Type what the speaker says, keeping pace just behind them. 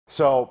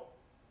So,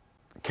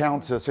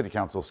 City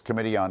Council's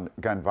Committee on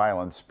Gun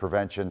Violence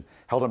Prevention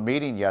held a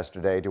meeting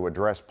yesterday to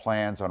address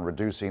plans on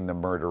reducing the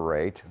murder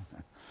rate.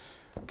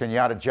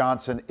 Kenyatta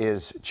Johnson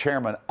is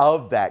chairman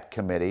of that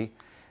committee,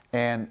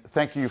 and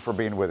thank you for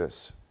being with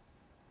us.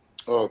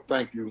 Oh,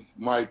 thank you,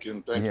 Mike,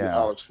 and thank you,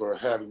 Alex, for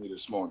having me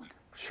this morning.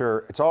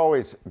 Sure. It's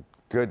always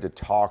good to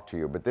talk to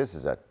you, but this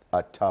is a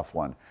tough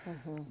one.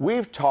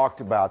 We've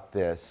talked about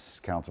this,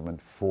 Councilman,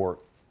 for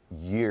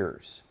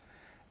years.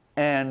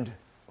 And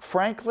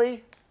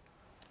frankly,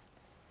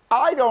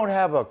 I don't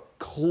have a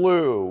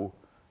clue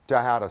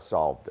to how to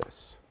solve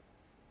this.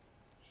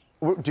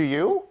 Do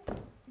you?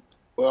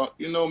 Well,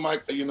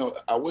 Mike,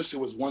 I wish it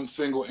was one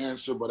single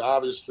answer, but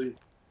obviously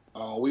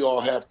we all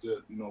have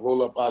to,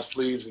 roll up our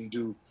sleeves and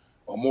do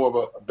more of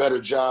a better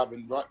job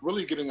and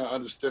really getting an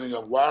understanding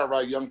of why are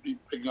our young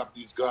people picking up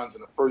these guns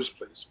in the first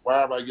place?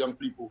 Why are our young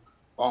people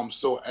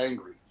so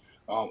angry?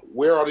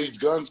 Where are these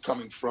guns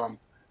coming from,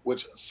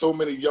 which so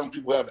many young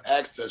people have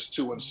access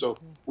to? And so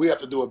we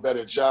have to do a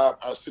better job.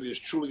 Our city is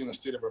truly in a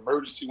state of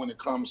emergency when it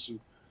comes to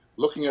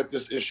looking at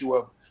this issue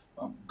of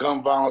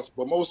gun violence.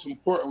 But most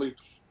importantly,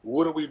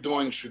 what are we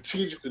doing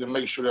strategically to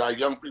make sure that our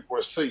young people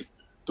are safe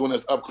during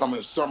this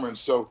upcoming summer? And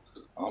so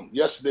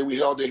yesterday we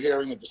held a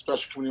hearing at the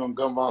Special Committee on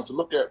Gun Violence to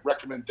look at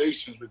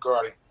recommendations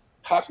regarding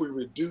how can we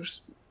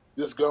reduce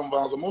this gun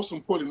violence, but most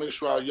importantly, make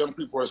sure our young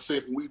people are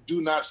safe. And we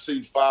do not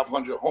see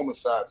 500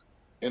 homicides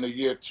in the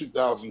year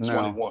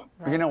 2021. No.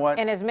 Right. You know what?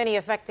 And as many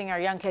affecting our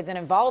young kids and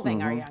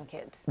involving our young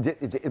kids.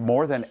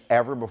 More than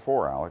ever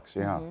before, Alex,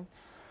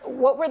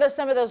 What were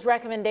some of those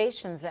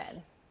recommendations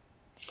then?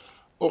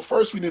 Well,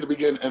 first we need to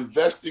begin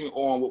investing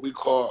on what we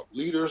call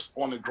leaders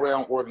on the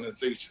ground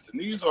organizations.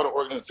 And these are the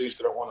organizations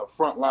that are on the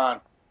front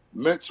line,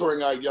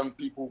 mentoring our young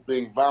people,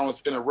 being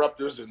violence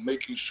interrupters and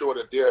making sure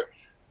that they're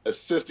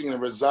assisting in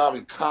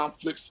resolving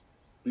conflicts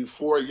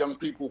before young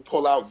people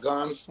pull out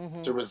guns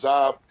to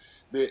resolve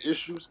their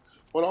issues,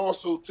 but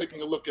also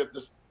taking a look at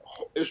this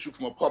issue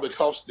from a public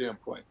health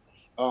standpoint,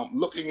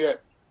 looking at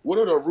what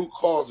are the root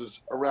causes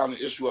around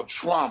the issue of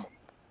trauma.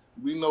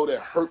 We know that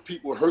hurt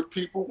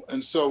people,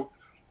 and so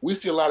we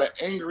see a lot of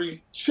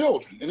angry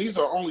children, and these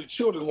are only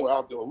children who are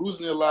out there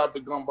losing their lives to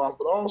gun violence,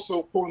 but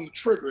also pulling the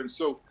trigger. And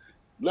so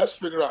let's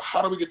figure out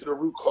how do we get to the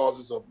root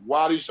causes of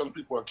why these young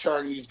people are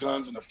carrying these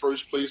guns in the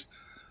first place,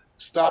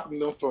 stopping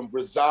them from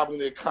resolving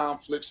their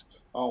conflicts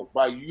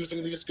by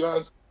using these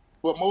guns.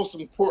 But most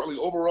importantly,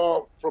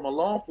 overall, from a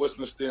law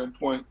enforcement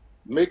standpoint,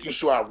 making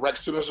sure our rec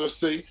centers are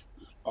safe,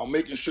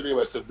 making sure there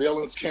are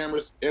surveillance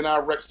cameras in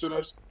our rec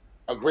centers,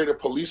 a greater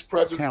police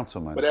presence.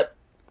 Councilman.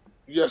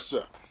 Yes,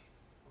 sir.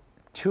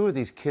 2 of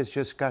these kids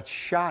just got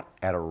shot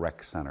at a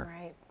rec center.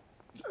 Right.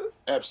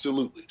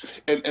 Absolutely.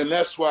 And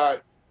that's why,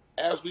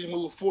 as we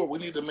move forward, we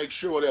need to make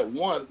sure that,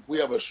 one, we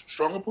have a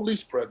stronger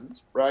police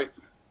presence, right?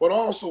 But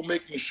also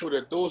making sure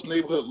that those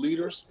neighborhood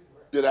leaders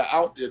that are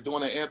out there doing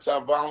the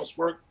anti-violence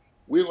work,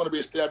 we're going to be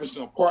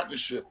establishing a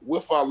partnership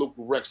with our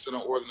local rec center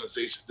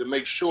organizations to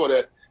make sure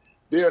that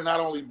they're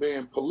not only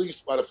being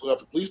policed by the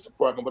Philadelphia Police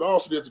Department, but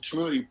also there's a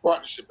community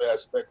partnership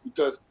aspect,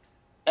 because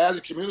as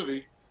a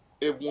community,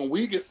 when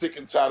we get sick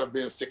and tired of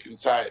being sick and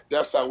tired,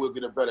 that's how we'll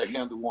get a better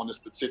handle on this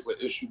particular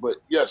issue. But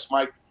yes,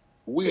 Mike,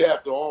 we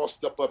have to all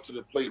step up to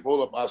the plate,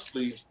 roll up our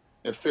sleeves,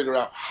 and figure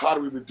out how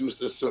do we reduce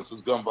this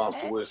senseless gun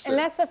violence to where it's safe. And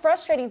that's the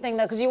frustrating thing,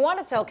 though, because you want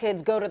to tell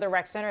kids, go to the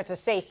rec center, it's a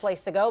safe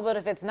place to go, but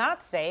if it's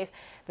not safe,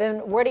 then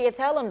where do you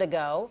tell them to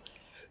go?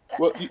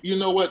 Well, you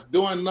know what?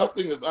 Doing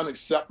nothing is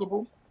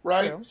unacceptable,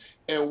 right? True.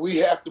 And we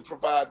have to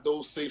provide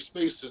those safe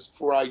spaces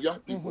for our young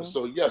people.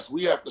 So yes,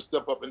 we have to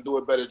step up and do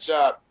a better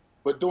job,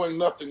 but doing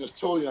nothing is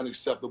totally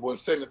unacceptable. And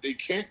saying that they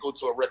can't go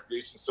to a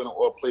recreation center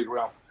or a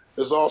playground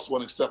is also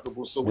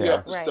unacceptable. So we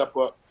have to step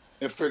up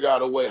and figure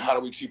out a way, how do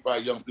we keep our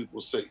young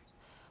people safe?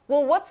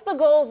 Well, what's the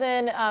goal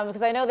then?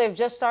 Because I know they've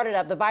just started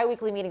up the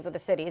biweekly meetings with the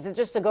city. Is it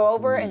just to go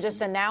over and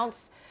just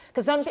announce?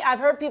 Because I've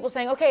heard people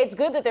saying, okay, it's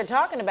good that they're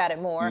talking about it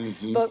more,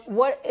 but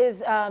what is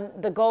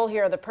the goal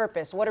here or the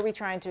purpose? What are we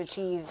trying to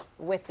achieve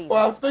with these?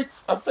 Well,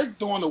 I think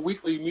during the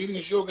weekly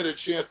meetings, you'll get a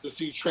chance to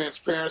see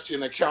transparency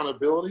and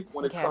accountability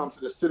when it comes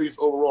to the city's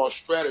overall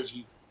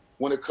strategy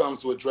when it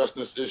comes to addressing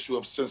this issue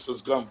of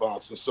senseless gun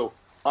violence. And so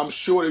I'm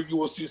sure that you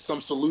will see some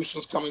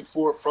solutions coming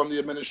forward from the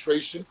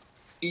administration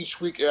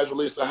each week as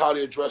relates to how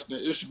they're addressing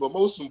the issue. But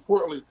most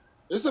importantly,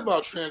 it's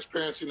about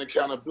transparency and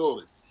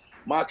accountability.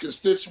 My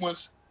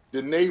constituents,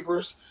 the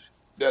neighbors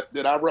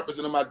that I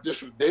represent in my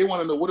district, they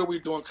want to know what are we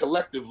doing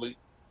collectively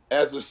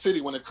as a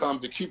city when it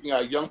comes to keeping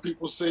our young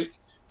people safe,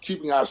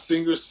 keeping our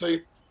seniors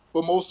safe,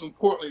 but most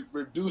importantly,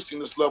 reducing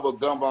this level of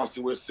gun violence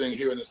that we're seeing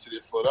here in the city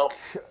of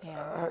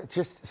Philadelphia.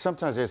 Just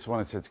sometimes I just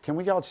want to say, can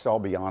we all just all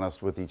be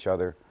honest with each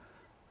other?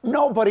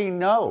 Nobody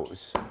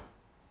knows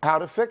how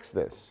to fix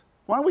this.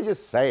 Why don't we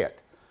just say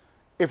it?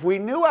 If we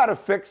knew how to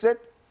fix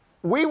it,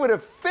 we would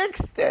have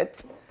fixed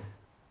it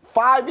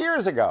 5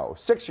 years ago,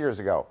 6 years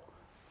ago.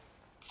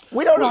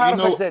 We don't know how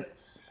to fix it.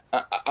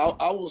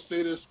 I will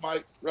say this,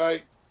 Mike,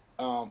 right?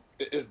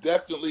 It's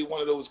definitely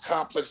one of those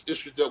complex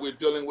issues that we're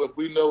dealing with.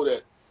 We know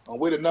that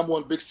we're the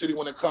 #1 big city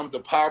when it comes to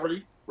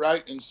poverty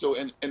right? And so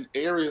in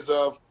areas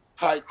of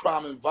high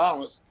crime and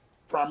violence,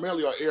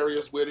 primarily are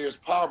areas where there's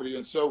poverty.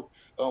 And so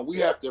we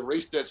have to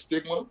erase that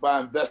stigma by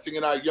investing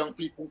in our young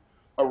people,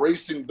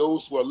 erasing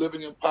those who are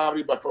living in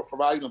poverty by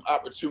providing them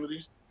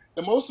opportunities.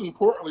 And most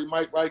importantly,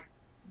 Mike, like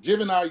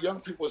giving our young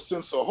people a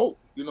sense of hope.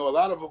 You know, a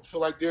lot of them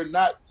feel like they're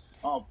not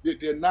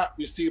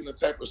receiving the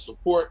type of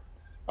support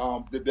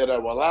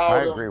that will allow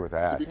I them agree with to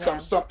that. become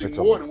something It's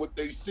more than what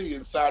they see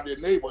inside their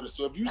neighborhood.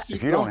 So if you see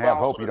If you gun don't have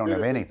violence hope, on you a don't have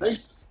day-to-day anything.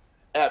 basis,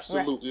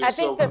 absolutely. I And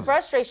think so, the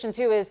frustration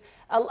too is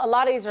a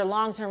lot of these are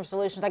long-term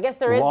solutions. I guess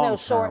there is no Long-term.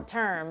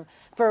 short-term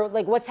for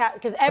like what's happening,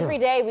 because every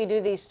day we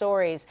do these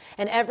stories,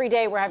 and every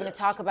day we're having to Yes.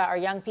 talk about our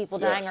young people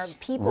dying, Yes. or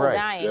people Right.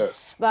 dying.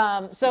 Yes.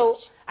 So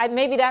Yes.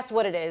 maybe that's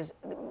what it is.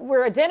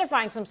 We're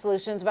identifying some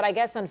solutions, but I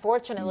guess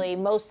unfortunately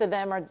most of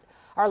them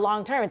are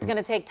long-term. It's going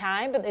to take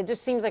time, but it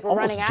just seems like we're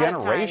Almost running out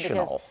of time because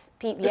generational.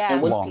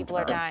 And when- people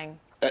are Long-term. dying.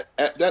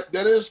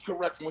 That is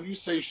correct. When you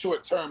say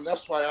short term,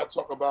 that's why I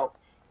talk about,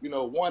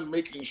 one,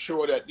 making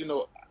sure that,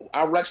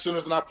 our rec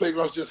centers and our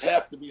playgrounds just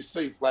have to be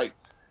safe. Like,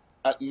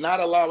 not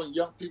allowing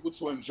young people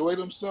to enjoy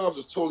themselves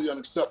is totally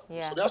unacceptable.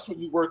 Yeah. So that's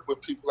when you work with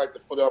people like the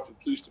Philadelphia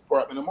Police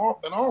Department.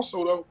 And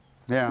also, though,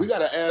 Yeah. we got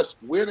to ask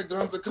where the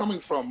guns are coming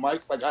from,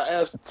 Mike. Like I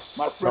asked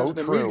my So friends in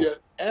the true. media,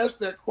 ask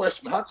that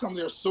question. How come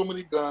there's so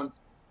many guns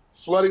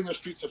flooding the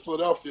streets of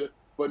Philadelphia,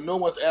 but no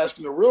one's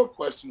asking the real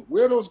question,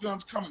 where are those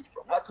guns coming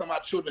from? How come our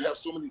children have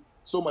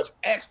so much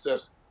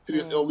access to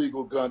these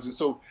illegal guns? And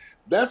so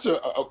that's a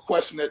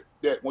question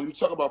that when you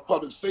talk about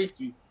public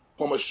safety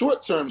from a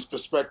short-term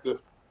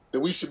perspective, that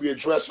we should be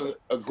addressing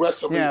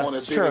aggressively on a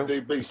it's day-to-day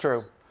true. basis. It's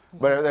true.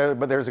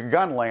 But there's a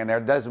gun laying there.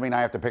 It doesn't mean I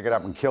have to pick it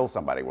up and kill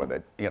somebody with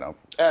it.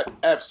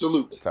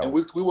 Absolutely. So- And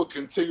we will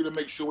continue to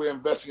make sure we're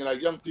investing in our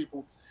young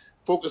people,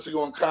 focusing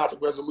on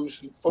conflict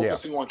resolution,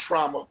 focusing on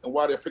trauma, and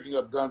why they're picking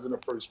up guns in the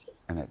first place.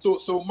 And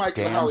So Mike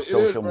and damn Holly, it is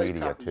social very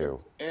media, too.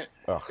 comprehensive. And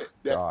Oh,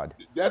 God.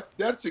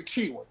 that's a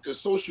key one, because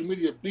social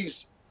media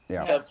beefs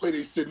Yeah. have played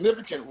a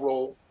significant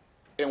role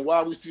in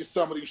why we see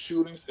some of these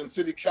shootings. And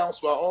City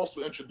Council, I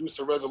also introduced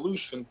a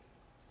resolution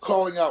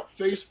calling out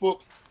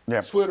Facebook,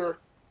 Yep. Twitter,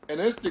 and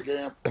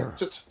Instagram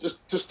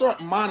to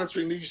start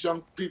monitoring these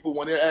young people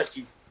when they're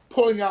actually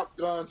pulling out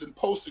guns and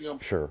posting them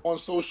Sure. on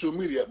social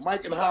media.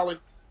 Mike and Holly,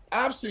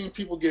 I've seen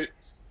people get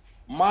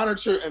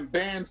monitored and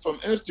banned from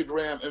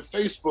Instagram and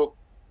Facebook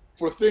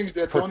for things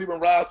that don't even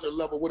rise to the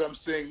level of what I'm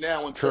saying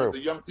now in terms of the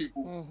young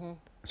people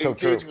So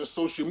engaging true. in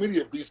social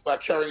media beats by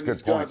carrying Good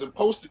these guns point. and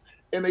posting.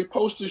 And they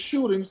post the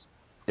shootings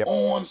Yep.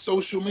 on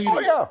social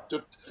media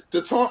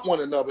to taunt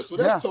one another. So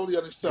that's totally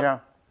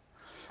unacceptable.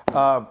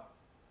 Yeah.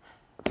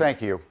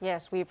 Thank you.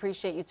 Yes, we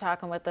appreciate you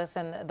talking with us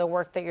and the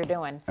work that you're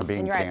doing. And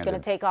being you're right, it's going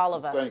to candid. take all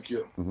of us. Thank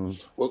you.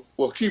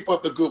 Well, keep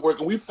up the good work.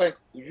 And we thank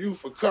you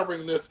for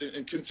covering this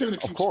and continue to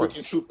keep course.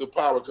 speaking truth to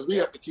power, because we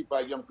have to keep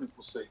our young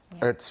people safe.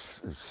 It's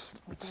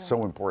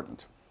so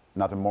important.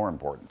 Nothing more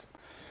important.